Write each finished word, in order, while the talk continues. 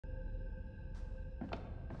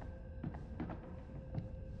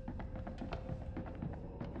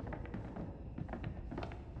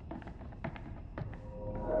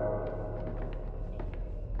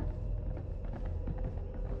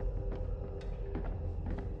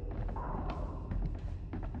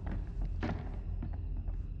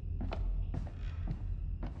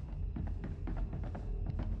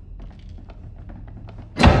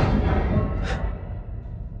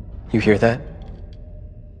You hear that?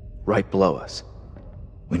 Right below us.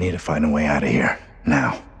 We need to find a way out of here,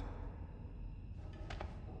 now.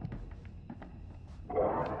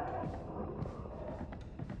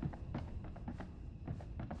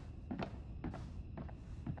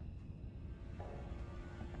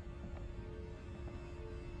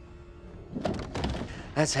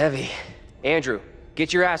 That's heavy. Andrew,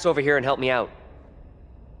 get your ass over here and help me out.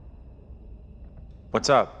 What's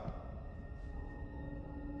up?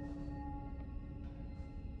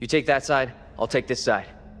 You take that side, I'll take this side.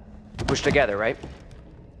 Push together, right?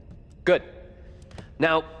 Good.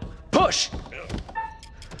 Now, push!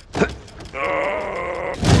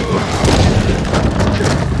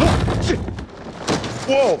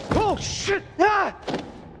 Whoa! Oh, shit! Ah!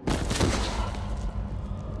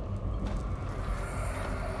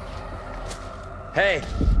 Hey,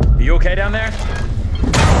 are you okay down there?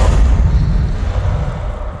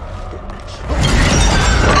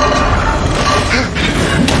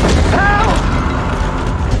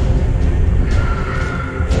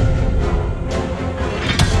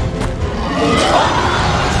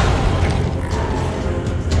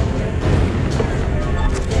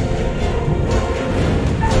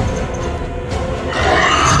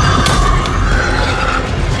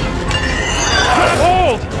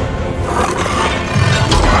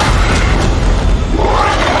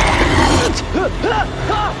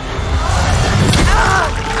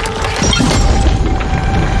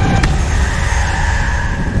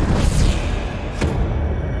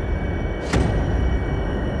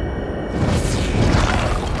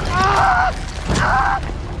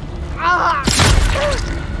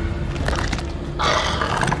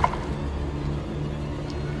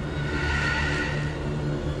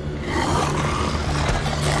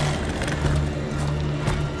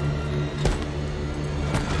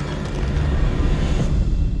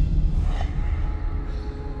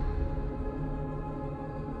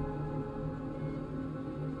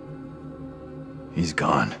 He's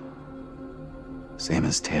gone. Same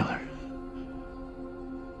as Taylor.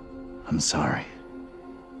 I'm sorry.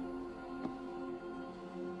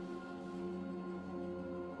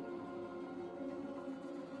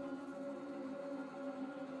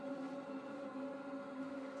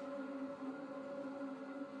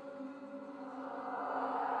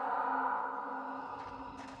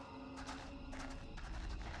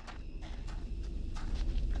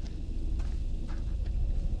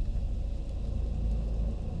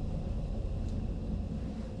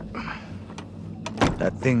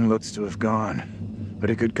 That thing looks to have gone, but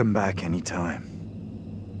it could come back any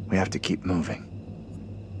time. We have to keep moving.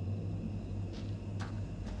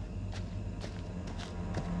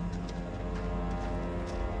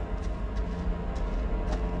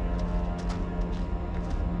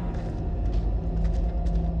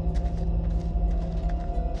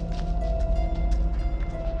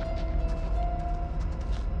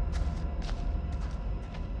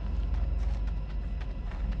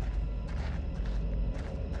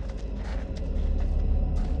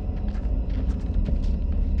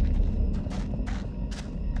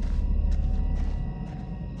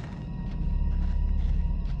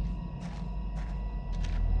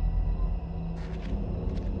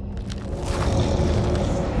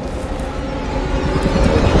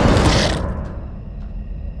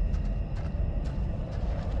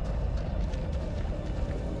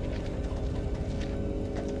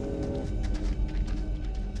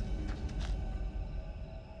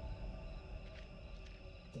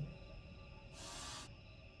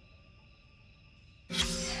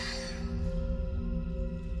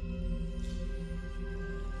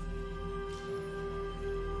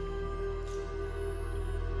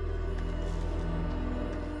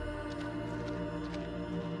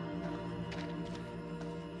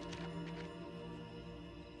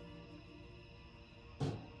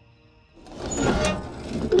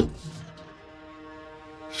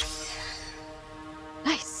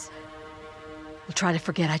 Try to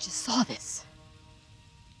forget I just saw this.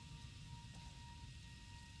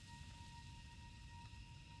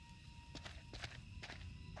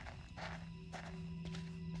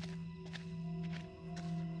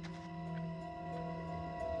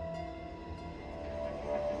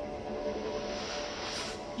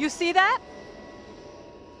 You see that?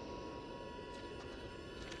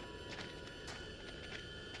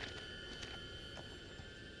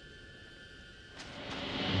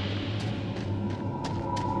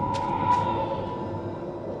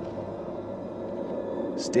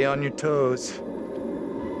 Stay on your toes.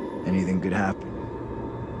 Anything could happen.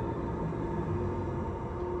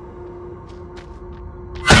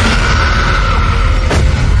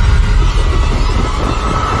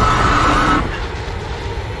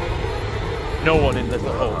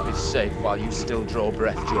 little hope is safe while you still draw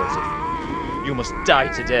breath, Joseph. You must die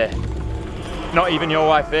today. Not even your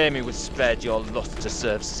wife Amy was spared your lust to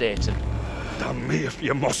serve Satan. Damn me if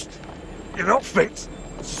you must. You're not fit.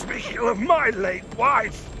 Speaking of my late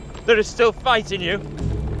wife. There is still fight in you.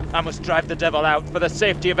 I must drive the devil out for the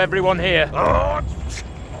safety of everyone here. Oh,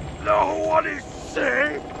 no one is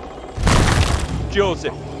safe.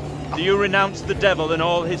 Joseph, do you renounce the devil and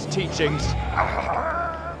all his teachings?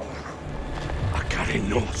 I carry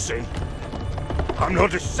no sin. I'm no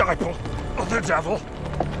disciple of the devil.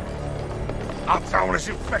 Our town is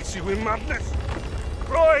infected with madness.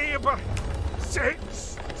 Brought here by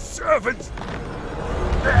Satan's servants.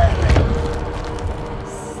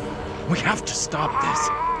 We have to stop this.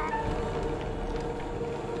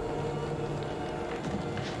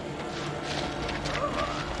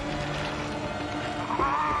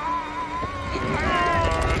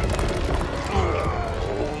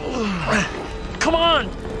 Come on!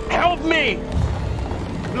 Help me!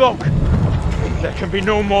 Look! There can be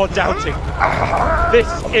no more doubting. This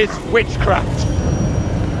is witchcraft.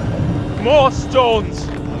 More stones!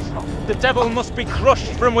 The devil must be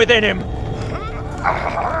crushed from within him.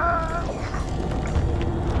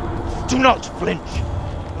 Do not flinch.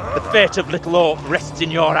 The fate of Little Oak rests in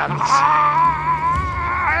your hands.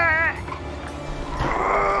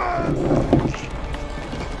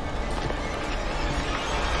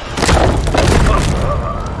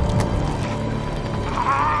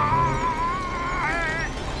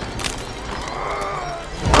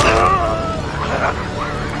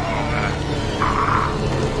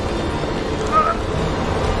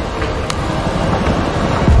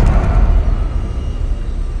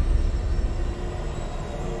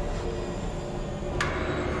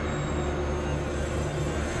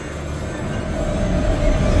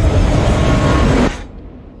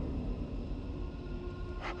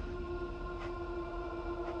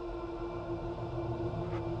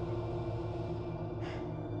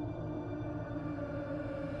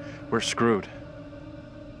 We're screwed.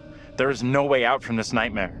 There is no way out from this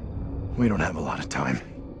nightmare. We don't have a lot of time.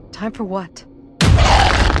 Time for what? John!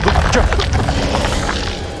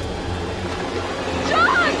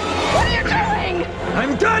 What are you doing?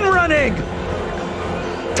 I'm done running!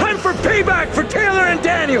 Time for payback for Taylor and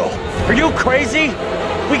Daniel! Are you crazy?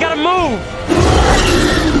 We gotta move!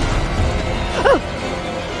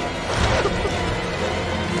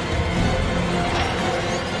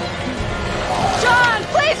 John,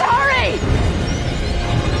 please hurry!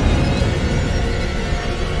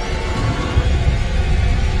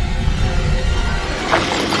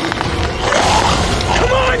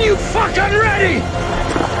 Come on, you fucking ready!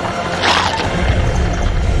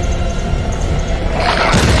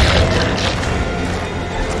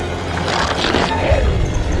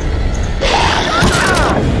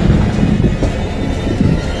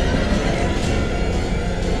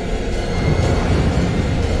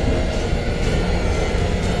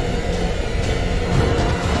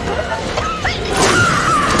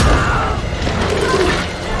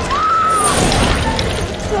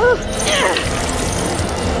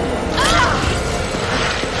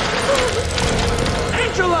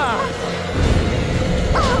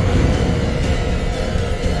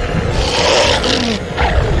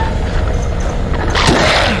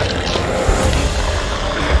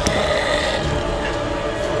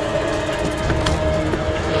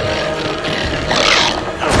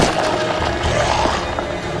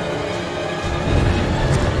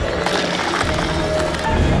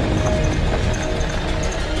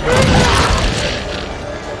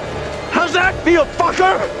 How's that feel,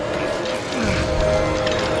 fucker?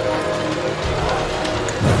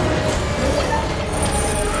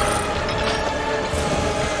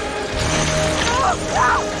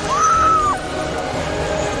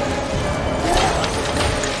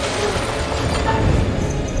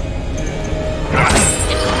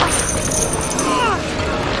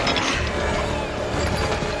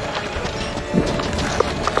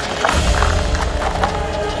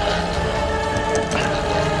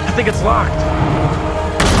 I think it's locked.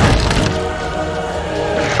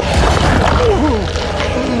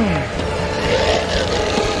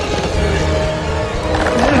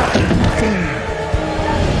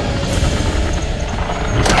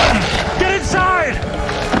 Get inside!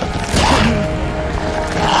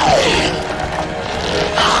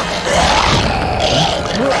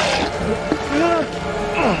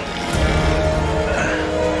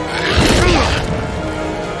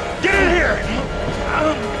 Get in here!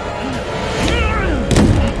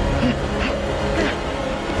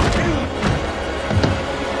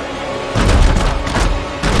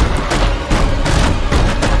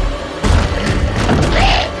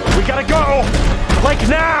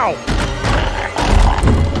 now!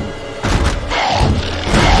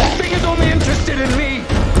 This thing is only interested in me!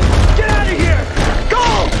 Get out of here! Go!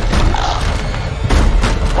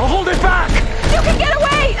 I'll hold it back! You can get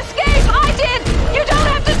away! Escape! I did! You don't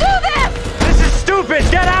have to do this! This is stupid!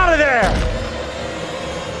 Get out of there!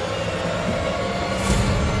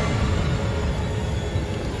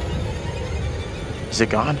 Is it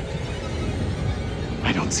gone?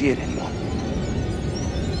 I don't see it anymore.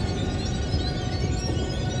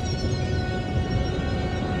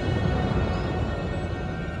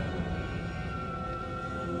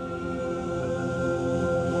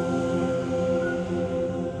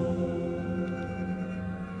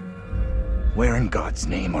 Where in God's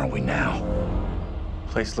name are we now?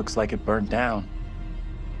 Place looks like it burned down.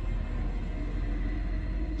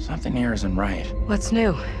 Something here isn't right. What's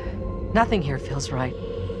new? Nothing here feels right.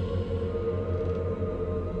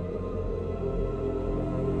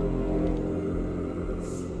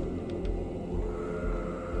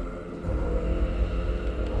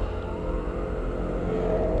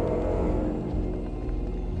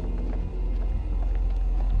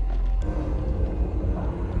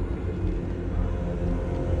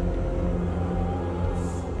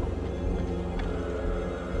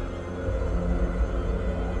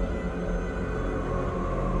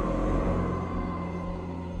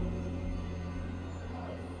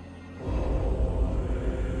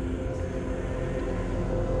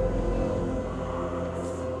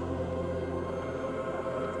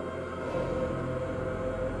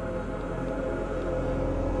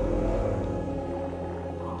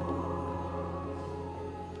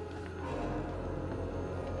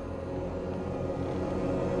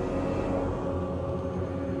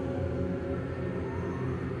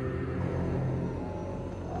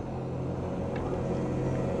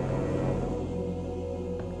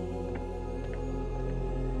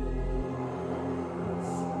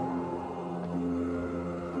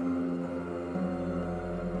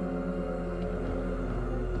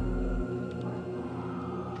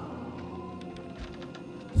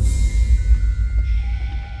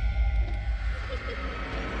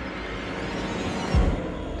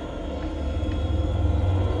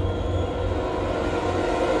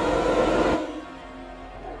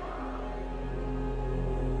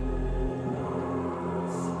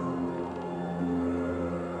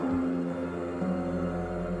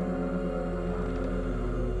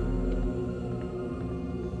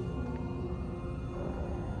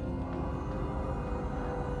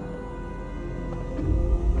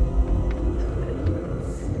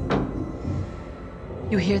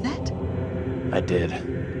 You hear that? I did.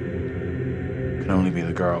 Could only be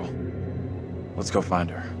the girl. Let's go find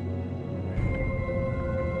her.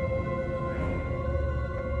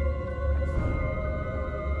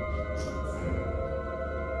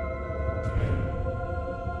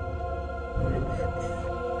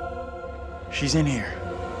 She's in here.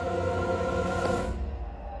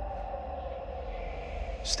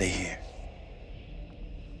 Stay here.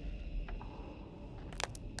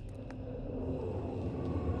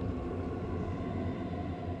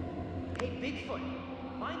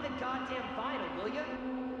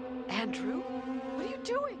 Andrew? What are you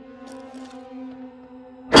doing?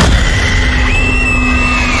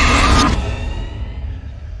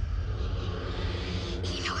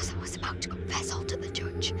 He knows I was about to confess all to the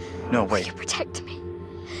judge. No, Will wait. you protect me?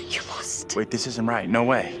 You must. Wait, this isn't right. No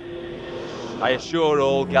way. I assure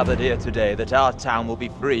all gathered here today that our town will be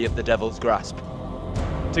free of the devil's grasp.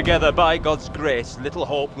 Together, by God's grace, little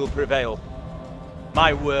hope will prevail.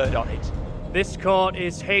 My word on it. This court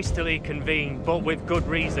is hastily convened, but with good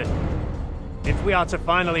reason. If we are to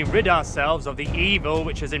finally rid ourselves of the evil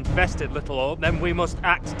which has infested Little Hope, then we must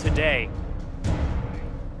act today.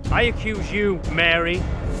 I accuse you, Mary,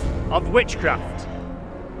 of witchcraft.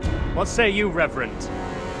 What say you, Reverend?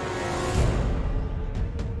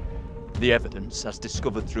 The evidence, as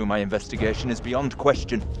discovered through my investigation, is beyond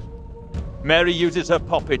question. Mary uses her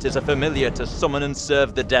puppet as a familiar to summon and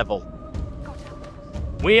serve the devil.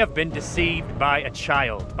 We have been deceived by a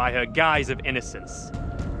child, by her guise of innocence.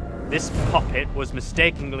 This puppet was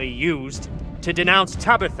mistakenly used to denounce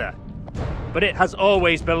Tabitha, but it has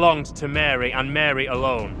always belonged to Mary and Mary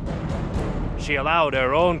alone. She allowed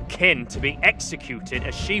her own kin to be executed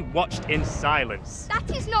as she watched in silence.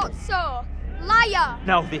 That is not so. Liar!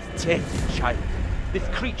 Now this tainted child, this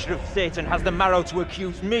creature of Satan, has the marrow to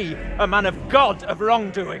accuse me, a man of God, of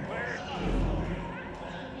wrongdoing.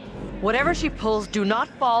 Whatever she pulls, do not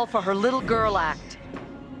fall for her little girl act.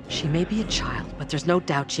 She may be a child, but there's no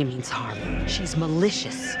doubt she means harm. She's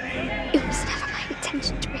malicious. It was never my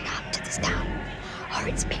intention to bring harm to this town, or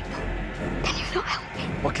its people. Can you not help me?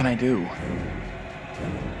 What can I do?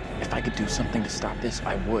 If I could do something to stop this,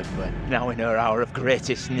 I would, but... Now in her hour of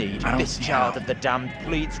greatest need, I don't this see child how. of the damned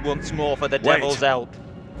pleads once more for the Wait. devil's help.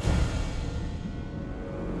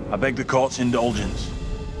 I beg the court's indulgence.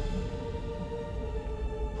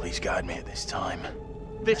 Please guide me at this time.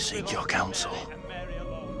 I seek your counsel.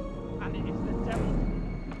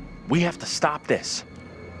 We have to stop this.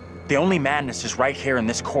 The only madness is right here in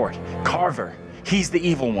this court. Carver, he's the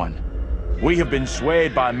evil one. We have been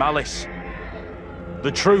swayed by malice.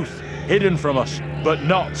 The truth hidden from us, but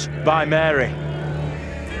not by Mary.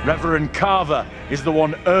 Reverend Carver is the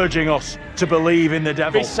one urging us to believe in the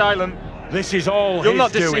devil. Be silent. This is all You'll his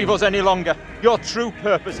not deceive doing. us any longer. Your true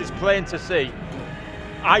purpose is plain to see.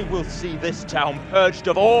 I will see this town purged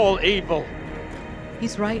of all evil.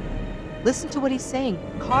 He's right. Listen to what he's saying.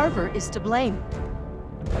 Carver is to blame.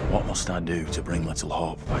 What must I do to bring little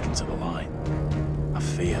hope back into the light? I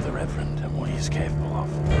fear the Reverend and what he is capable of.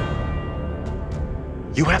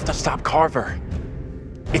 You have to stop Carver.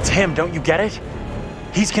 It's him, don't you get it?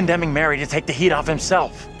 He's condemning Mary to take the heat off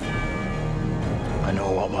himself. I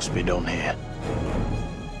know what must be done here.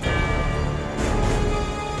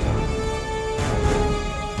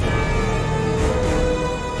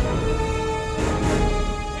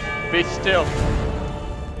 Be still.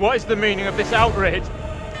 What is the meaning of this outrage?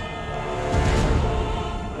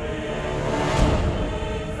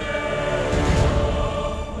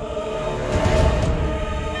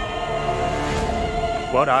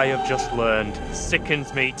 What I have just learned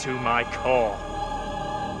sickens me to my core.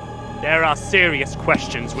 There are serious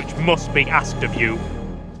questions which must be asked of you.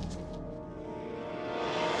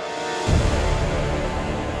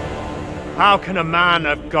 How can a man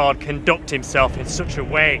of God conduct himself in such a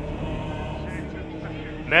way?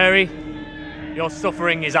 Mary, your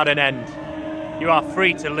suffering is at an end. You are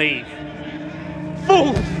free to leave.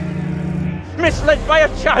 Fool! Misled by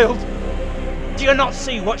a child! Do you not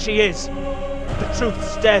see what she is? The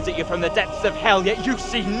truth stares at you from the depths of hell, yet you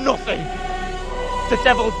see nothing! The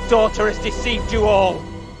devil's daughter has deceived you all!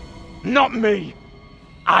 Not me!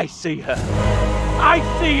 I see her! I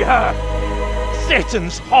see her!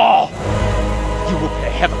 Satan's whore! You will pay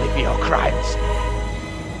heavily for your crimes.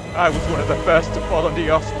 I was one of the first to fall under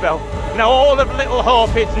your spell. Now all of Little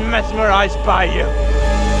Hope is mesmerized by you.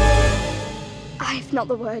 I have not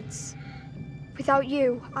the words. Without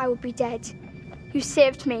you, I would be dead. You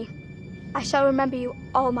saved me. I shall remember you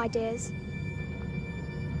all my days.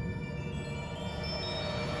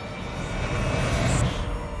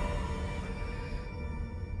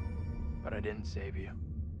 But I didn't save you.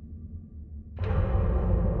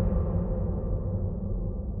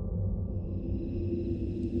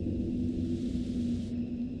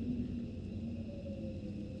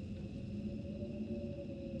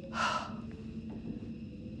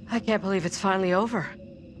 I can't believe it's finally over.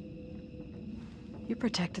 You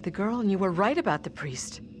protected the girl, and you were right about the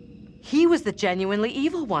priest. He was the genuinely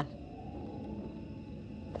evil one.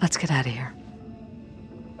 Let's get out of here.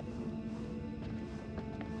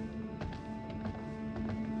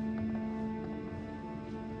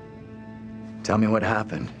 Tell me what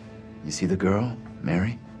happened. You see the girl,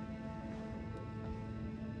 Mary?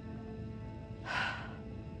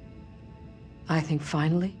 I think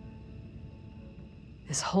finally,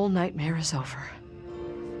 this whole nightmare is over.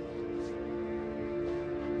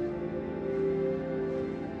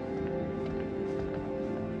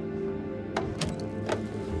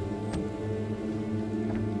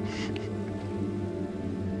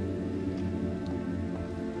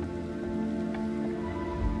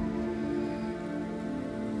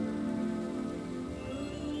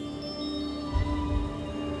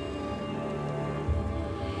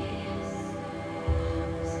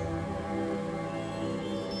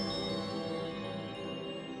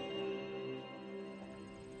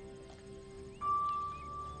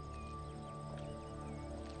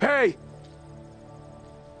 Hey!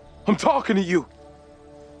 I'm talking to you!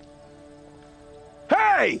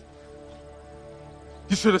 Hey!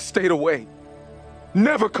 You should have stayed away.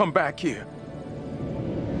 Never come back here.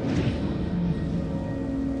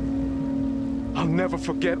 I'll never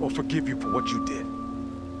forget or forgive you for what you did.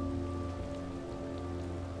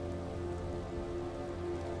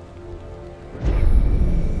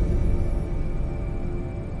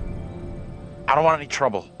 I don't want any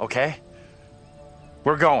trouble, okay?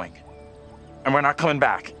 We're going. And we're not coming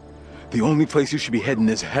back. The only place you should be heading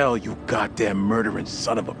is hell, you goddamn murdering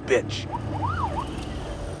son of a bitch.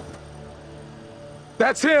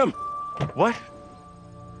 That's him! What?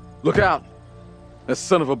 Look out. That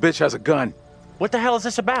son of a bitch has a gun. What the hell is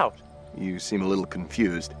this about? You seem a little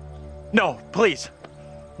confused. No, please.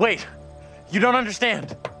 Wait. You don't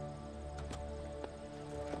understand.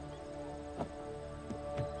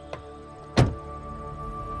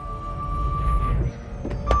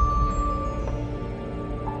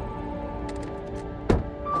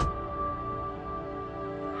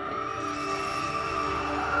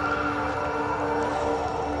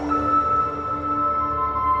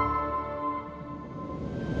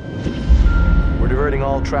 diverting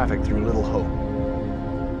all traffic through Little Hope.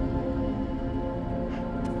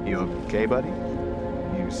 You okay, buddy?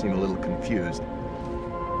 You seem a little confused.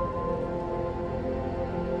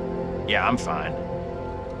 Yeah, I'm fine.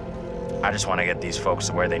 I just want to get these folks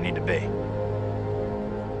to where they need to be.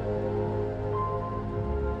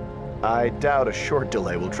 I doubt a short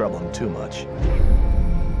delay will trouble him too much.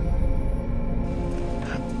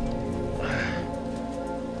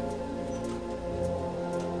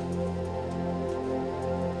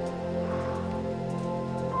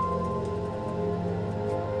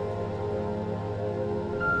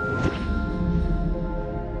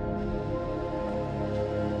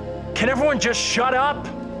 Can everyone just shut up?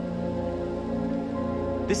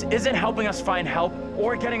 This isn't helping us find help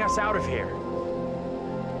or getting us out of here.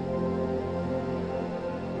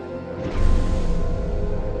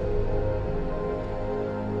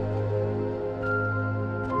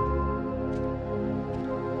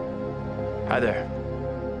 Hi there.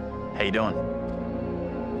 How you doing?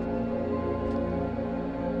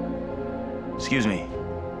 Excuse me,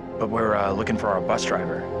 but we're looking for our bus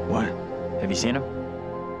driver. What? Have you seen him?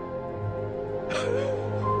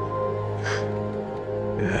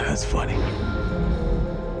 Yeah, that's funny.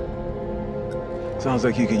 Sounds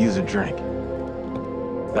like you could use a drink.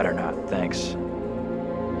 Better not, thanks.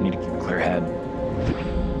 Need to keep a clear head.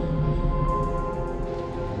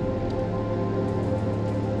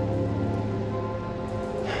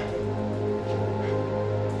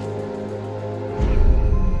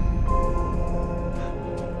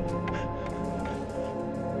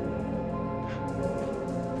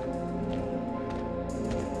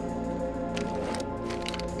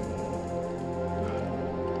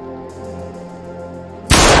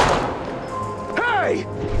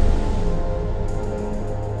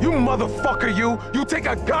 You motherfucker, you! You take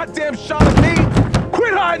a goddamn shot at me?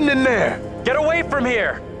 Quit hiding in there! Get away from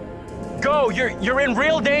here! Go, you're in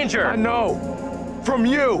real danger! I know. From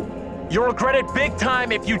you! You'll regret it big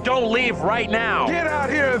time if you don't leave right now! Get out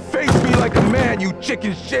here and face me like a man, you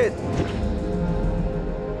chicken shit!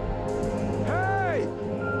 Hey!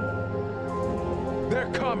 They're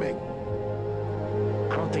coming!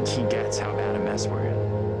 I don't think he gets how bad a mess we're in.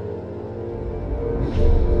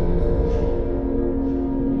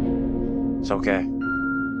 It's okay. I'm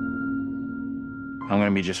gonna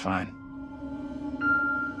be just fine.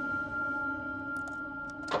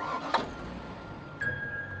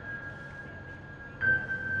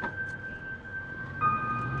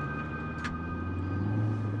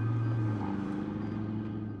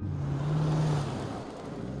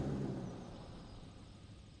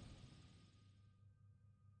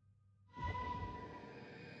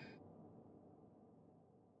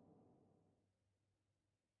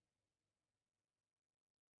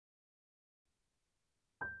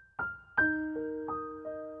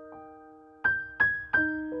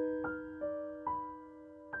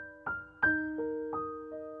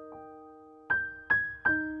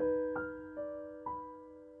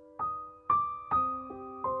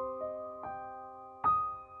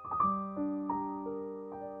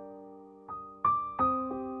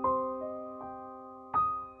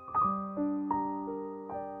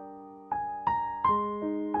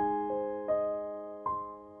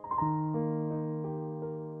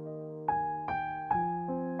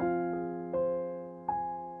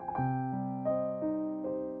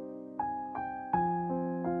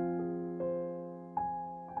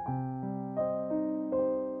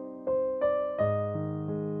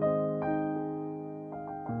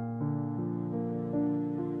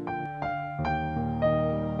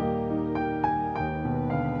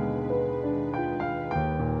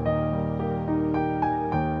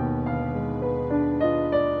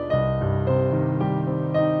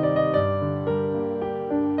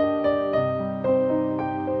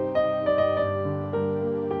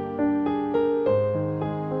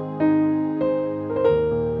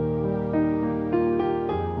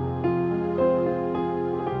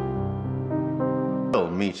 We'll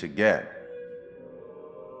meet again.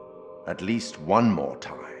 At least one more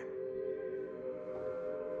time.